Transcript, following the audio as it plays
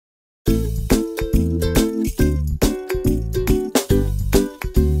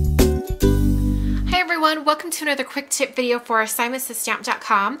everyone, welcome to another quick tip video for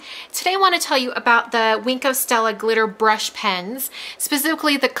assignmentsofstamp.com. Today I want to tell you about the Wink of Stella glitter brush pens,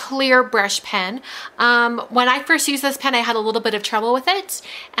 specifically the clear brush pen. When I first used this pen I had a little bit of trouble with it,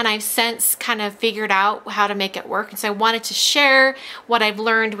 and I've since kind of figured out how to make it work, and so I wanted to share what I've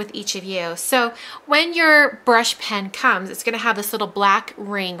learned with each of you. So when your brush pen comes, it's going to have this little black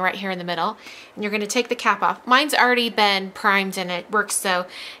ring right here in the middle, and you're going to take the cap off. Mine's already been primed and it works, so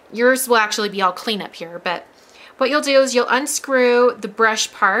yours will actually be all clean up here. But what you'll do is you'll unscrew the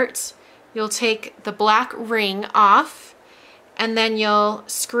brush part, you'll take the black ring off, and then you'll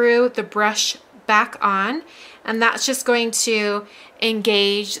screw the brush back on, and that's just going to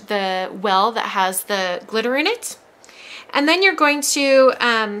engage the well that has the glitter in it. And then you're going to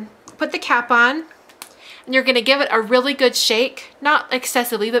put the cap on, and you're going to give it a really good shake, not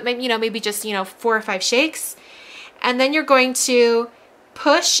excessively, but maybe, maybe just 4 or 5 shakes. And then you're going to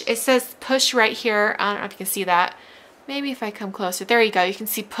push. It says push right here. I don't know if you can see that. Maybe if I come closer. There you go. You can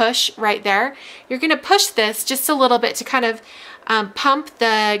see push right there. You're going to push this just a little bit to kind of pump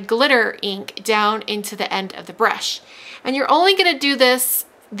the glitter ink down into the end of the brush. And you're only going to do this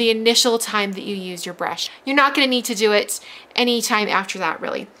the initial time that you use your brush. You're not going to need to do it any time after that,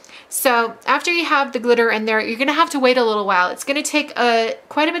 really. So after you have the glitter in there, you're going to have to wait a little while. It's going to take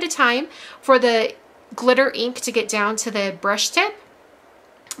quite a bit of time for the glitter ink to get down to the brush tip.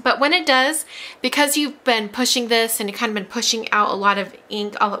 But when it does, because you've been pushing this and you've kind of been pushing out a lot of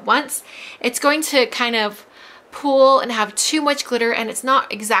ink all at once, it's going to kind of pool and have too much glitter, and it's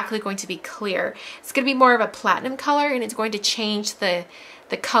not exactly going to be clear. It's going to be more of a platinum color, and it's going to change the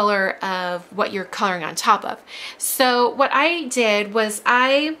color of what you're coloring on top of. So what I did was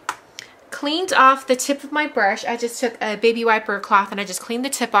I cleaned off the tip of my brush. I just took a baby wiper cloth and I just cleaned the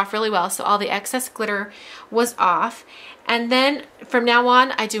tip off really well so all the excess glitter was off. And then from now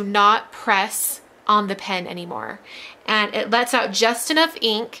on, I do not press on the pen anymore. And it lets out just enough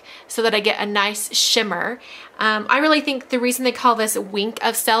ink so that I get a nice shimmer. I really think the reason they call this Wink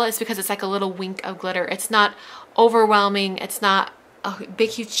of Stella is because it's like a little wink of glitter. It's not overwhelming. It's not a big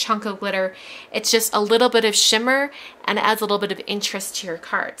huge chunk of glitter. It's just a little bit of shimmer, and it adds a little bit of interest to your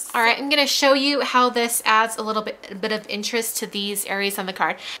cards. All right, I'm going to show you how this adds a little bit of interest to these areas on the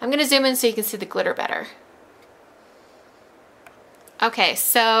card. I'm going to zoom in so you can see the glitter better. Okay,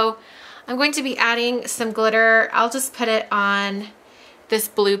 so I'm going to be adding some glitter. I'll just put it on this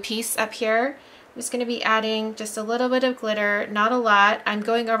blue piece up here. I'm just going to be adding just a little bit of glitter, not a lot. I'm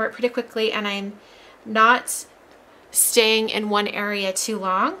going over it pretty quickly, and I'm not staying in one area too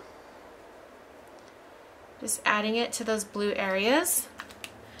long. Just adding it to those blue areas.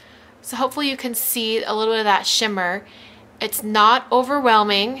 So hopefully you can see a little bit of that shimmer. It's not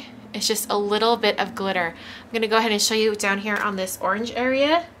overwhelming. It's just a little bit of glitter. I'm going to go ahead and show you down here on this orange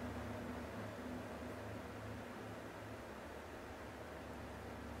area.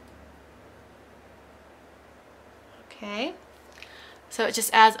 Okay. So it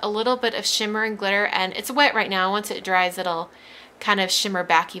just adds a little bit of shimmer and glitter, and it's wet right now. Once it dries, it'll kind of shimmer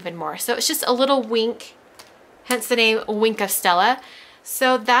back even more. So it's just a little wink, hence the name Wink of Stella.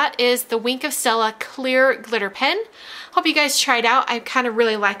 So that is the Wink of Stella clear glitter pen. Hope you guys tried out. I kind of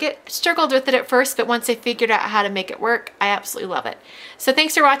really like it. I struggled with it at first, but once I figured out how to make it work, I absolutely love it. So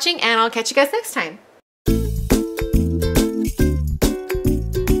thanks for watching, and I'll catch you guys next time.